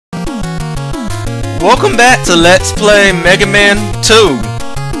Welcome back to Let's Play Megaman 2.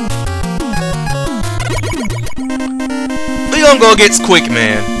 We gonna go against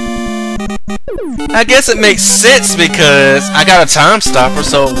Quickman. I guess it makes sense because I got a time stopper,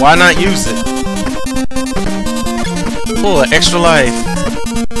 so why not use it? Oh, an extra life.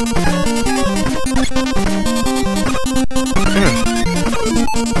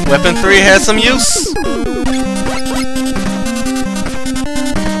 Weapon 3 has some use.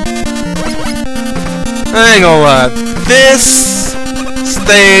 I ain't gonna lie, this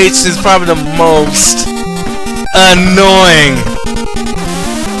stage is probably the most annoying.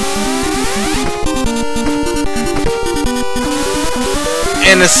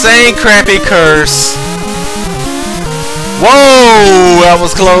 And the same crappy curse. Whoa, that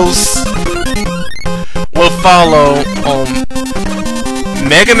was close. Will follow on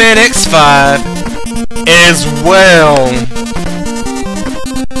Megaman X5 as well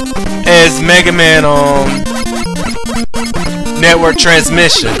as Megaman on Network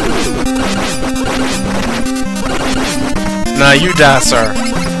Transmission. Now you die, sir.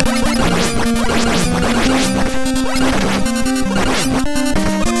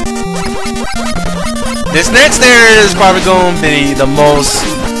 This next area is probably going to be the most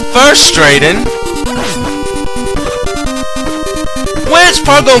frustrating, which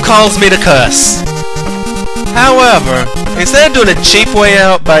probably going to cause me to cuss. However, instead of doing a cheap way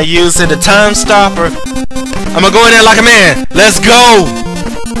out by using the time stopper, I'm gonna go in there like a man. Let's go!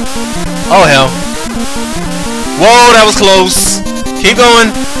 Oh hell. Whoa, that was close. Keep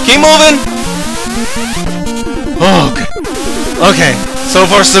going. Keep moving. Oh, okay. Okay, so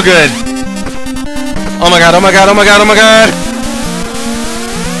far so good. Oh my god, oh my god, oh my god, oh my god!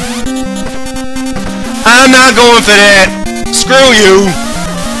 I'm not going for that! Screw you!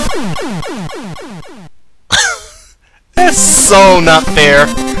 That's so not fair.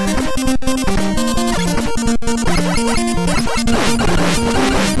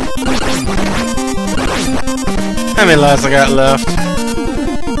 How many lives I got left?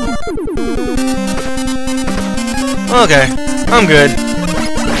 Okay, I'm good.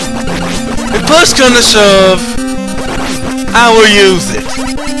 If push comes to shove, I will use it.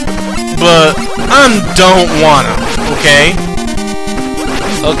 But I don't wanna, okay?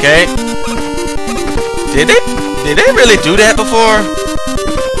 Okay. Did they really do that before?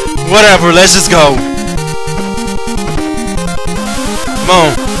 Whatever, let's just go. Come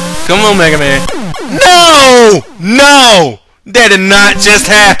on. Come on, Mega Man. No! No! That did not just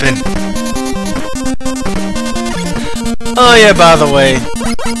happen. Oh yeah, by the way,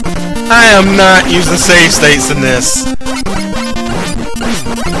 I am not using save states in this.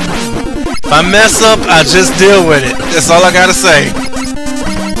 If I mess up, I just deal with it. That's all I gotta say.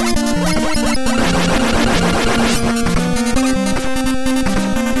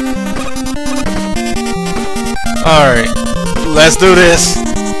 Alright, let's do this.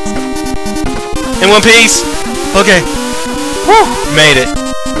 In one piece? Okay. Woo! Made it.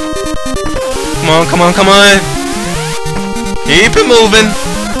 Come on, come on, come on. Keep it moving.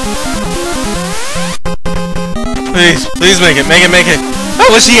 Please, please make it, make it, make it. I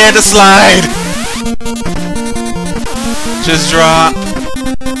wish he had to slide. Just drop.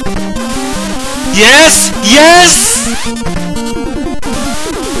 Yes! Yes!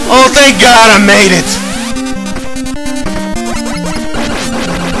 Oh, thank God I made it.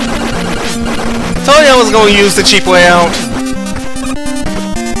 Told you I was going to use the cheap way out.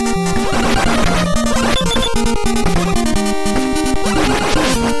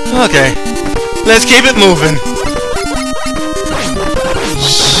 Okay, let's keep it moving.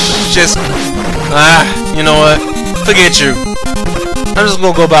 Just, you know what? Forget you. I'm just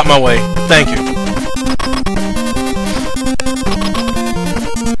gonna go about my way. Thank you.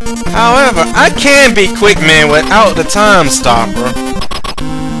 However, I can be Quickman without the time stopper.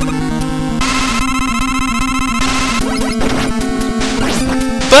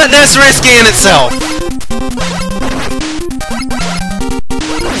 But that's risky in itself.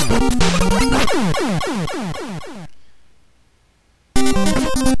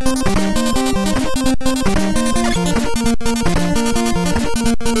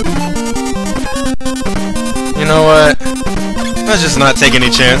 You know what? Let's just not take any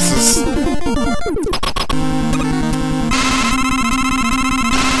chances.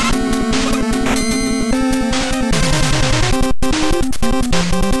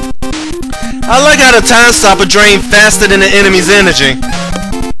 I like how the time stopper drains faster than the enemy's energy.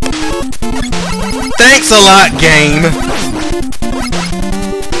 Thanks a lot, game.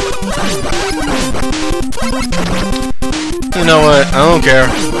 You know what? I don't care.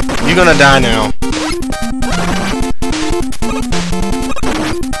 You're gonna die now.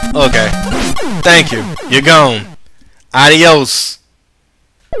 Okay. Thank you. You're gone. Adios.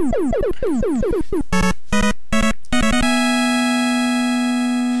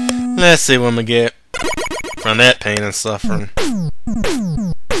 Let's see what I'm gonna get from that pain and suffering.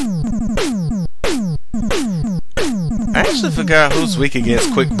 I actually forgot who's weak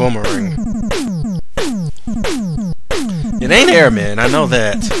against quick boomerang. It ain't Airman, I know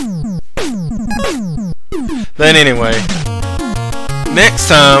that. But anyway, next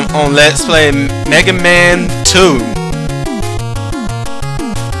time on Let's Play Megaman 2.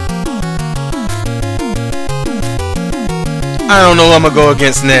 I don't know what I'm gonna go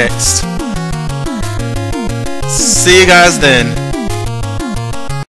against next. See you guys then.